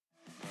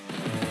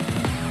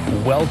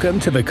Welcome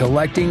to the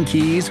Collecting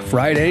Keys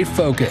Friday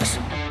Focus.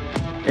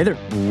 Hey there.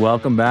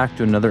 Welcome back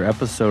to another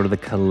episode of the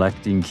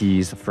Collecting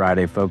Keys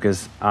Friday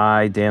Focus.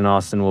 I, Dan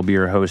Austin, will be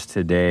your host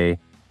today,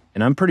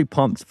 and I'm pretty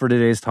pumped for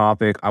today's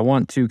topic. I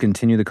want to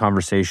continue the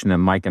conversation that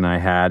Mike and I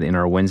had in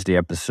our Wednesday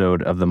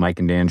episode of the Mike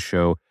and Dan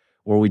Show,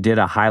 where we did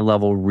a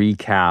high-level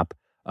recap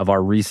of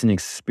our recent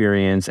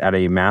experience at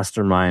a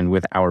mastermind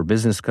with our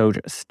business coach,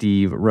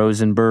 Steve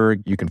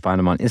Rosenberg. You can find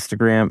him on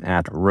Instagram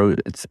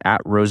it's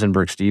at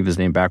Rosenberg Steve, his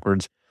name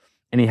backwards.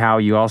 Anyhow,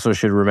 you also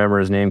should remember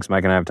his name because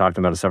Mike and I have talked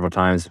about it several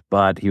times,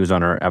 but he was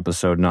on our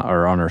episode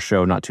on our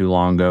show not too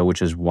long ago,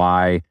 which is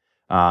why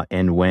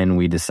and when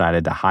we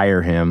decided to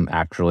hire him,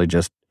 actually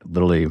just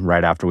literally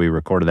right after we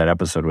recorded that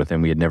episode with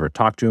him. We had never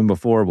talked to him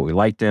before, but we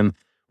liked him.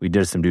 We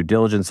did some due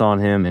diligence on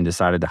him and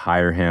decided to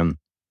hire him.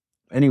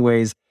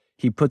 Anyways,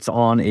 he puts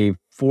on a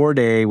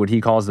 4-day, what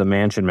he calls the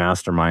Mansion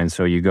Mastermind.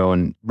 So you go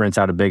and rents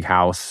out a big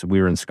house.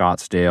 We were in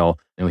Scottsdale,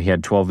 and we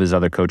had 12 of his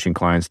other coaching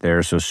clients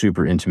there. So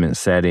super intimate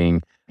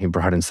setting. He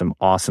brought in some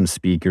awesome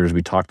speakers.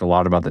 We talked a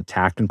lot about the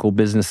tactical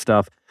business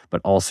stuff, but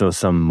also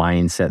some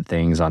mindset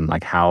things on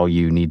like how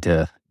you need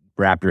to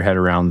wrap your head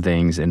around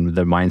things and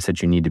the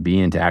mindset you need to be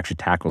in to actually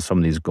tackle some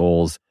of these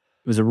goals.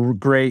 It was a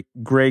great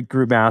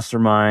group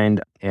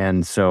mastermind.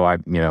 And so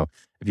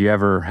if you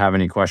ever have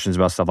any questions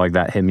about stuff like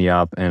that, hit me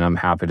up and I'm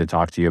happy to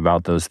talk to you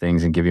about those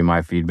things and give you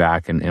my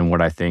feedback and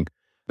what I think.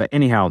 But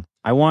anyhow,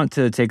 I want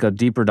to take a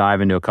deeper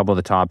dive into a couple of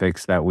the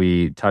topics that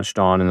we touched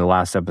on in the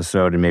last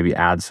episode and maybe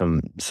add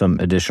some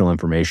additional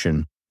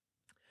information.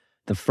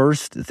 The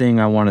first thing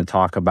I want to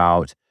talk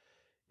about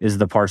is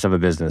the parts of a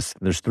business.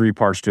 There's 3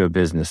 parts to a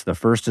business. The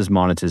first is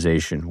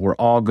monetization. We're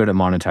all good at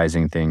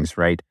monetizing things,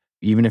 right?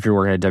 Even if you're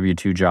working a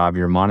W-2 job,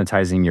 you're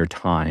monetizing your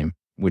time,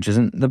 which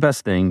isn't the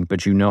best thing,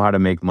 but you know how to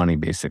make money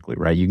basically,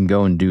 right? You can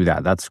go and do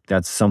that.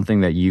 That's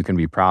something that you can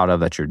be proud of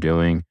that you're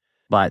doing.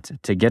 But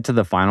to get to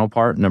the final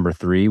part, number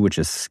 3, which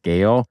is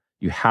scale,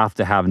 you have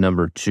to have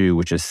number 2,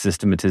 which is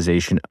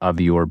systematization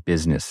of your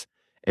business.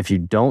 If you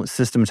don't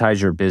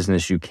systematize your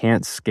business, you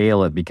can't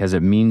scale it because it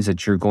means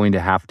that you're going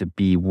to have to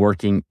be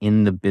working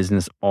in the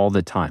business all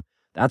the time.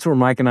 That's where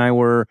Mike and I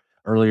were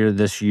earlier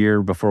this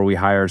year before we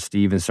hired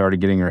Steve and started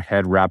getting our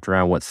head wrapped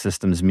around what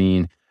systems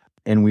mean.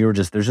 And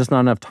there's just not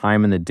enough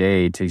time in the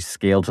day to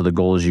scale to the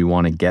goals you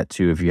want to get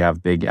to if you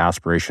have big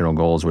aspirational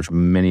goals, which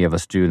many of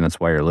us do, and that's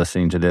why you're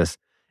listening to this.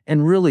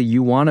 And really,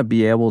 you want to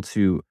be able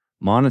to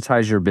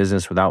monetize your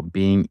business without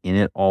being in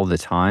it all the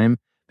time,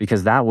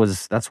 because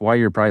that's why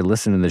you're probably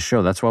listening to the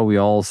show. That's why we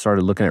all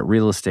started looking at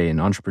real estate and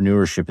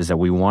entrepreneurship, is that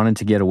we wanted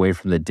to get away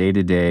from the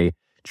day-to-day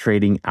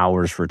trading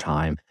hours for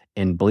time.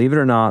 And believe it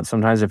or not,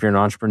 sometimes if you're an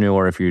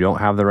entrepreneur, if you don't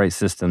have the right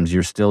systems,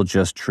 you're still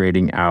just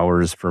trading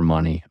hours for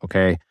money,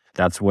 okay?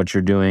 That's what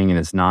you're doing, and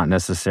it's not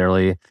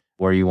necessarily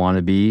where you want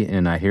to be.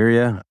 And I hear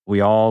you.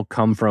 We all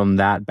come from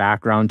that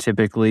background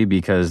typically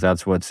because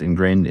that's what's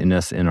ingrained in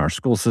us in our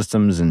school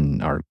systems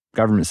and our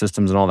government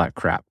systems and all that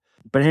crap.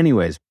 But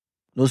anyways,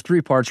 those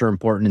 3 parts are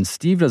important. And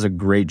Steve does a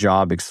great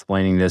job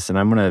explaining this. And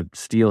I'm going to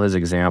steal his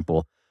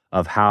example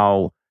of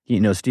how,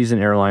 Steve's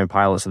an airline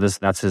pilot. So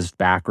that's his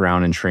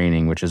background and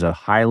training, which is a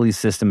highly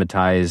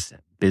systematized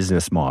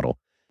business model.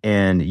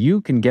 And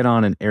you can get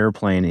on an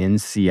airplane in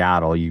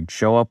Seattle. You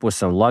show up with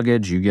some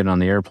luggage, you get on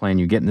the airplane,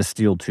 you get in the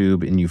steel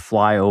tube, and you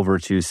fly over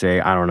to, say,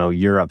 I don't know,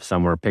 Europe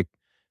somewhere. Pick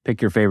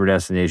your favorite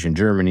destination,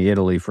 Germany,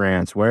 Italy,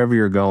 France, wherever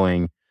you're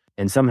going.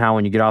 And somehow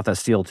when you get off that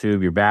steel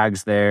tube, your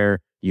bag's there,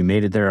 you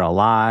made it there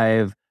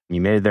alive, you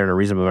made it there in a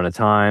reasonable amount of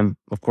time.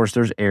 Of course,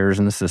 there's errors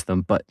in the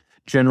system, but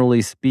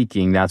generally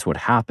speaking, that's what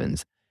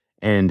happens.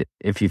 And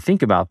if you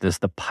think about this,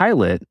 the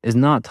pilot is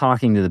not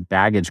talking to the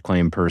baggage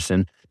claim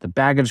person. The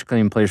baggage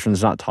claim person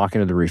is not talking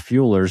to the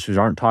refuelers, who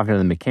aren't talking to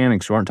the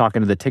mechanics, who aren't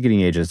talking to the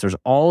ticketing agents. There's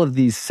all of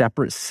these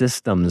separate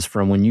systems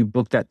from when you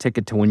book that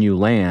ticket to when you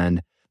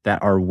land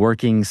that are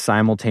working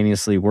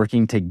simultaneously,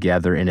 working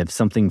together. And if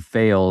something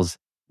fails,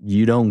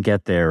 you don't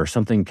get there or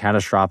something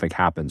catastrophic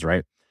happens,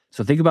 right?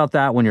 So think about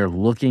that when you're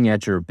looking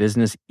at your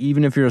business.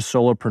 Even if you're a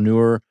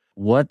solopreneur,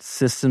 what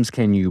systems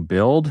can you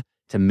build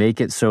to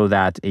make it so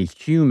that a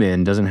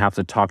human doesn't have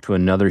to talk to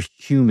another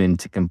human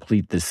to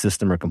complete the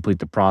system or complete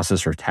the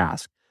process or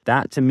task?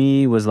 That to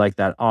me was like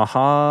that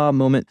aha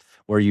moment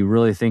where you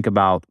really think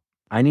about,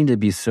 I need to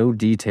be so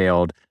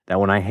detailed that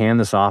when I hand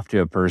this off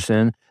to a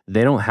person,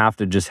 they don't have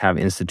to just have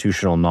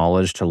institutional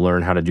knowledge to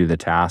learn how to do the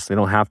task. They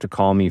don't have to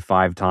call me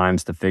 5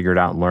 times to figure it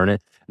out and learn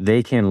it.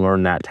 They can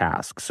learn that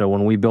task. So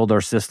when we build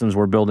our systems,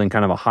 we're building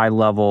kind of a high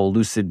level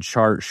lucid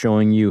chart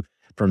showing you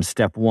from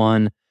step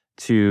 1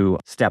 to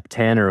step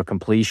 10 or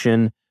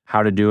completion,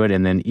 how to do it.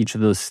 And then each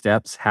of those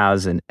steps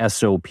has an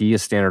SOP, a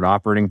standard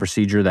operating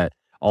procedure, that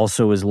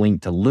also is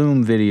linked to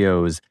Loom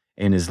videos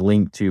and is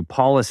linked to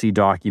policy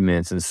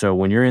documents. And so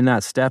when you're in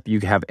that step, you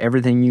have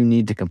everything you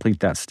need to complete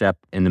that step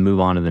and to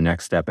move on to the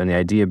next step. And the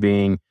idea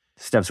being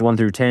steps 1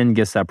 through 10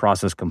 gets that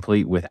process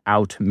complete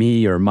without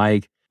me or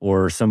Mike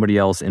or somebody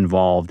else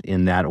involved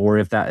in that. Or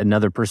if that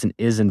another person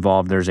is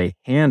involved, there's a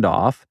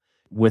handoff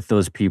with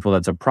those people.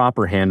 That's a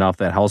proper handoff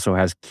that also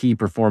has key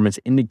performance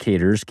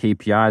indicators,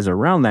 KPIs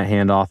around that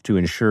handoff to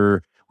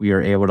ensure we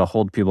are able to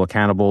hold people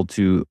accountable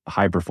to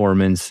high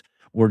performance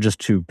or just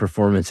to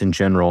performance in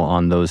general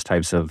on those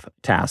types of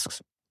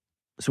tasks.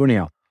 So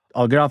anyhow,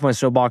 I'll get off my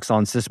soapbox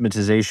on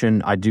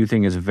systematization. I do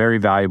think it's very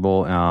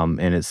valuable, and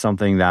it's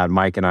something that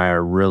Mike and I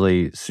are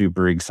really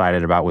super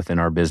excited about within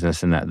our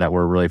business and that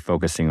we're really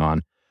focusing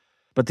on.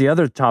 But the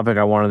other topic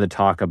I wanted to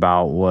talk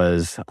about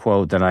was a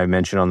quote that I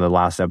mentioned on the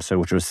last episode,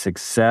 which was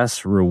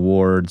success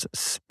rewards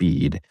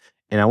speed.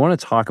 And I want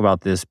to talk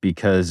about this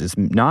because it's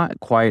not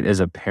quite as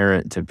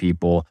apparent to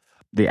people.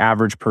 The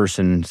average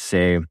person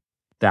say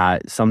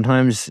that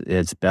sometimes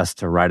it's best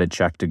to write a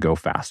check to go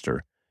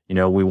faster.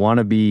 We want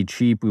to be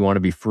cheap. We want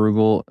to be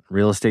frugal.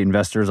 Real estate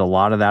investors, a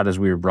lot of that as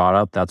we were brought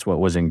up, that's what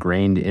was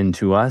ingrained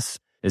into us.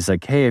 It's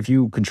like, hey, if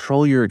you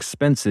control your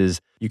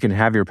expenses, you can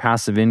have your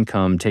passive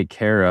income take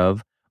care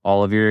of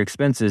all of your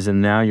expenses,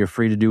 and now you're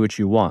free to do what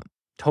you want.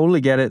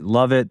 Totally get it,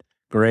 love it,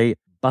 great.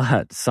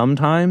 But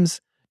sometimes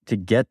to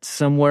get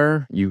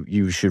somewhere,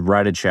 you should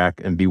write a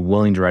check and be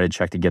willing to write a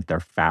check to get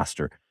there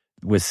faster.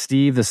 With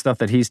Steve, the stuff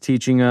that he's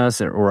teaching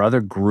us or other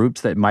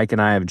groups that Mike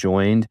and I have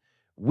joined,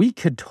 we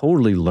could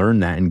totally learn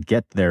that and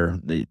get there.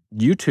 The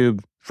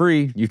YouTube,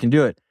 free, you can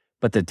do it.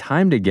 But the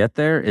time to get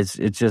there,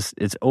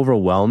 it's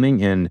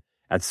overwhelming. And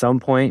at some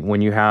point when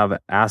you have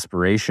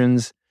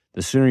aspirations,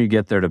 the sooner you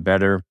get there, the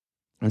better.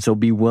 And so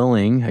be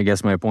willing, I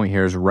guess my point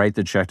here is write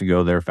the check to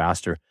go there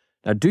faster.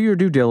 Now do your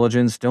due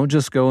diligence. Don't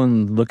just go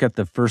and look at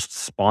the first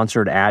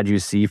sponsored ad you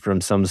see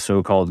from some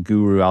so-called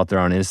guru out there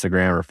on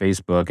Instagram or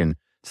Facebook and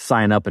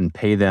sign up and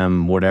pay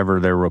them whatever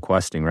they're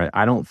requesting, right?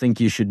 I don't think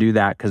you should do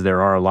that because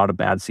there are a lot of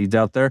bad seeds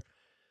out there.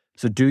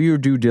 So do your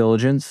due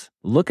diligence.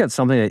 Look at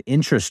something that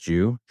interests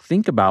you.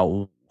 Think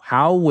about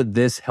how would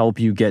this help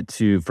you get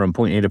from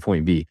point A to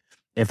point B.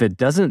 If it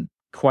doesn't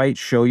quite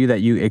show you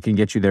that it can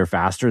get you there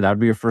faster, that would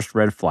be your first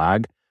red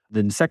flag.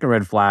 The second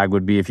red flag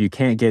would be if you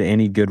can't get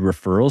any good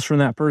referrals from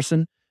that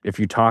person. If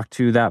you talk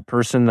to that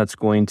person that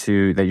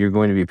you're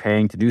going to be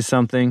paying to do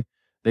something,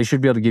 they should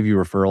be able to give you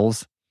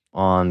referrals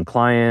on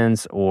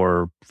clients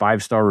or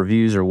 5-star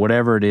reviews or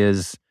whatever it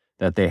is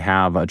that they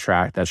have a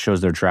track that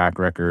shows their track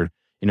record.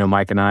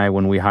 Mike and I,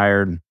 when we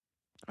hired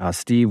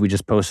Steve, we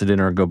just posted in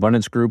our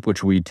GoBundance group,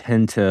 which we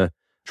tend to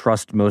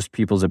trust most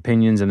people's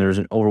opinions. And there's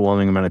an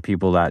overwhelming amount of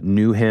people that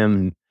knew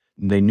him.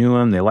 They knew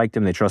him, they liked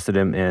him, they trusted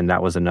him. And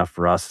that was enough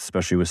for us,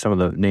 especially with some of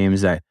the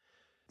names that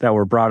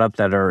were brought up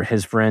that are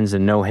his friends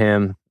and know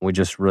him. We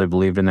just really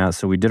believed in that.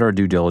 So we did our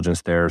due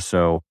diligence there.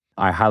 So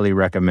I highly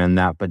recommend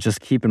that. But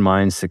just keep in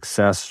mind,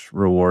 success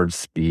rewards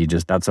speed.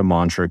 That's a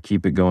mantra.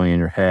 Keep it going in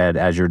your head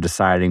as you're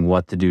deciding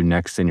what to do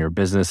next in your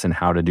business and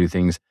how to do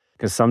things.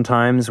 Because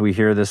sometimes we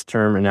hear this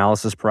term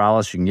analysis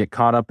paralysis. You can get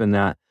caught up in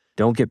that.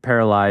 Don't get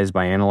paralyzed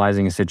by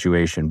analyzing a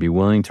situation. Be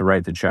willing to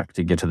write the check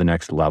to get to the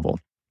next level.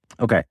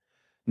 Okay.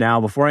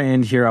 Now, before I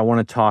end here, I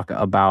want to talk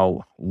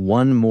about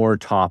one more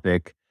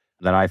topic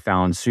that I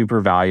found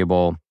super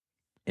valuable.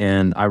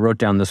 And I wrote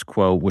down this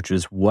quote, which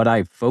is, what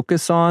I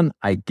focus on,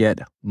 I get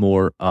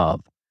more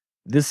of.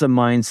 This is a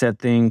mindset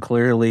thing,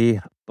 clearly,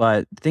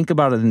 but think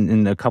about it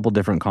in a couple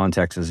different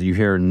contexts. You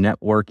hear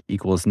network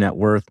equals net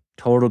worth.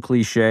 Total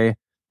cliche.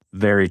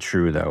 Very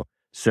true, though.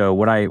 So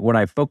what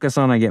I focus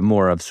on, I get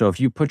more of. So if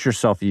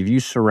you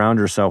surround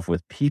yourself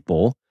with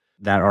people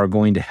that are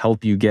going to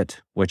help you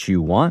get what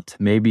you want,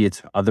 maybe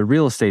it's other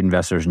real estate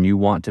investors and you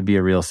want to be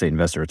a real estate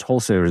investor. It's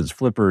wholesalers, it's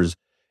flippers,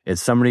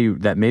 it's somebody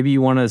that maybe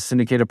you want to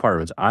syndicate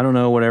apartments. I don't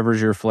know,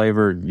 whatever's your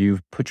flavor. You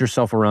put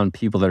yourself around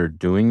people that are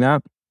doing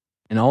that.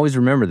 And always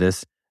remember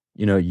this,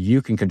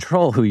 you can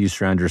control who you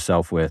surround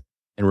yourself with.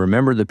 And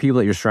remember, the people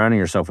that you're surrounding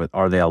yourself with,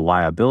 are they a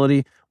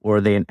liability or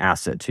are they an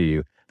asset to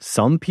you?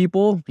 Some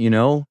people, you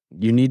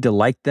need to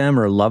like them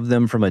or love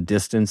them from a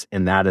distance,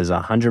 and that is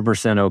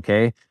 100%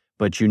 okay.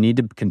 But you need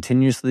to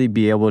continuously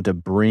be able to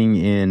bring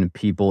in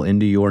people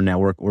into your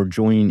network or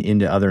join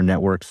into other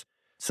networks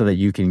so that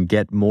you can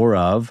get more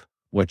of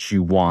what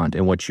you want,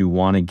 and what you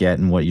want to get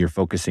and what you're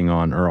focusing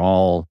on we're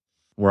all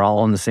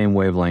on the same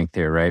wavelength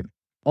here, right?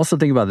 Also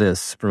think about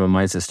this from a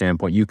mindset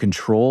standpoint. You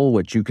control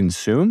what you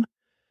consume.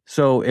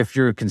 So if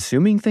you're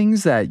consuming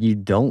things that you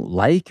don't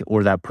like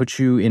or that put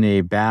you in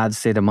a bad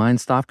state of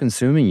mind, stop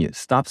consuming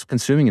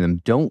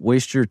them. Don't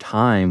waste your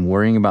time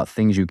worrying about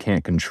things you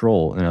can't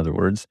control. In other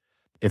words,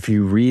 if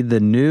you read the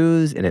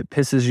news and it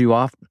pisses you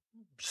off,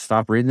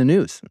 stop reading the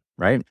news,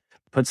 right?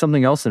 Put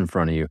something else in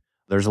front of you.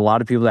 There's a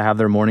lot of people that have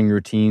their morning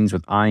routines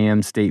with I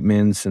am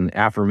statements and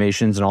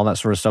affirmations and all that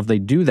sort of stuff. They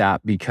do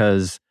that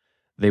because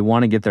they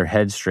want to get their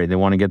head straight. They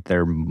want to get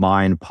their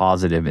mind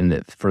positive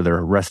for the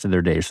rest of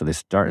their day. So they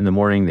start in the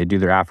morning, they do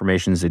their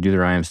affirmations, they do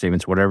their I am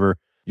statements, whatever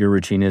your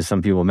routine is.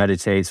 Some people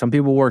meditate, some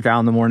people work out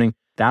in the morning.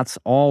 That's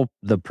all.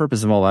 The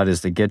purpose of all that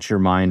is to get your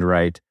mind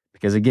right.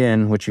 Because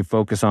again, what you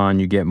focus on,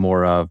 you get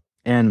more of.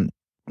 And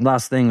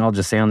last thing I'll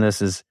just say on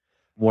this is,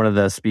 one of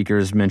the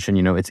speakers mentioned,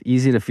 it's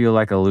easy to feel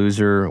like a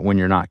loser when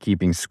you're not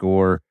keeping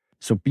score.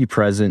 So be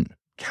present,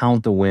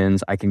 count the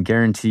wins. I can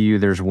guarantee you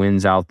there's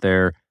wins out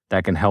there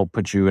that can help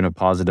put you in a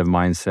positive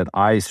mindset.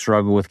 I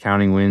struggle with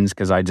counting wins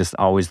because I just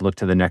always look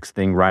to the next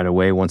thing right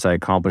away once I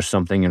accomplish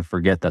something and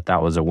forget that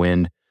that was a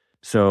win.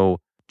 So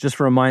just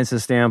from a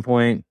mindset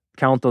standpoint,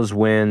 count those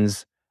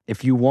wins.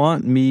 If you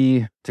want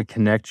me to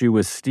connect you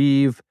with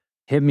Steve,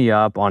 hit me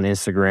up on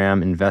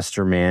Instagram,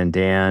 InvestorMan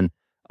Dan.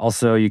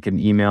 Also, you can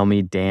email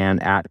me,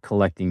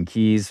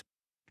 Dan@collectingkeys.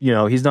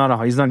 He's not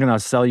going to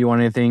sell you on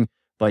anything,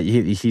 but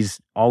he's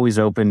always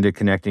open to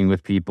connecting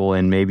with people,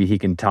 and maybe he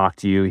can talk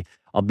to you.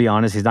 I'll be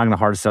honest, he's not going to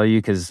hard sell you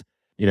because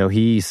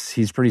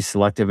he's pretty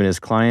selective in his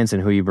clients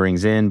and who he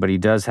brings in, but he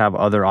does have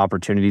other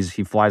opportunities.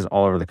 He flies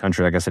all over the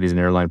country. Like I said, he's an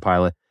airline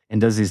pilot and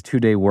does these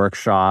 2-day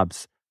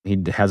workshops. He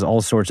has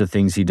all sorts of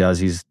things he does.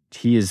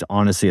 He is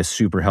honestly a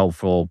super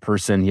helpful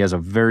person. He has a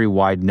very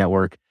wide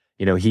network.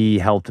 He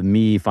helped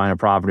me find a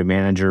property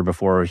manager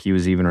before he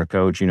was even our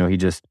coach. He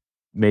just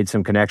made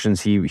some connections.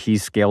 He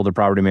scaled a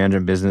property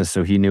management business,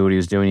 so he knew what he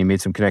was doing. He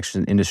made some connections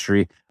in the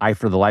industry. I,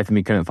 for the life of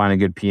me, couldn't find a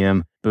good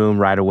PM. Boom,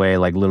 right away,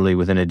 like literally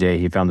within a day,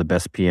 he found the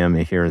best PM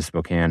here in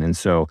Spokane. And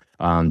so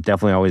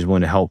definitely always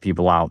willing to help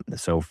people out.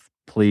 So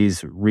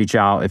please reach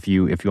out if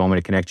you want me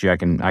to connect you. I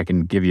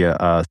can give you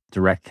a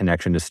direct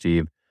connection to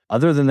Steve.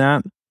 Other than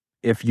that,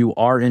 if you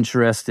are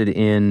interested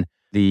in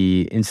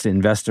the Instant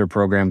Investor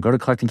Program, go to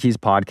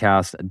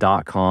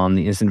collectingkeyspodcast.com.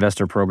 The Instant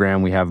Investor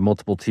Program, we have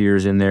multiple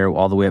tiers in there,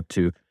 all the way up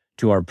to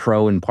our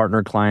pro and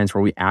partner clients,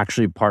 where we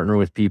actually partner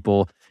with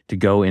people to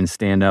go and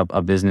stand up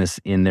a business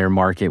in their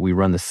market. We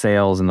run the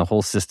sales and the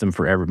whole system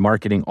for every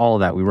marketing, all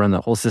of that. We run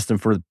the whole system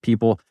for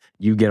people.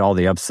 You get all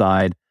the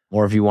upside.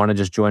 Or if you want to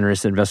just join our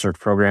Instant Investor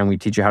Program, we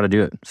teach you how to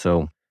do it.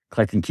 So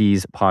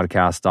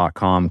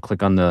collectingkeyspodcast.com,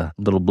 click on the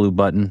little blue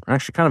button, or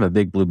actually kind of a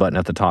big blue button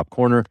at the top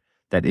corner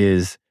that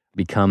is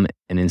Become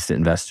an Instant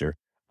Investor.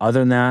 Other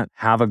than that,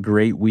 have a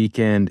great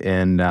weekend,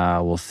 and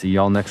we'll see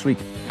y'all next week.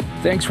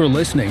 Thanks for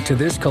listening to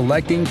this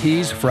Collecting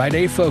Keys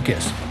Friday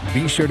Focus.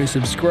 Be sure to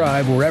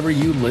subscribe wherever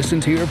you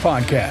listen to your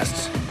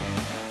podcasts.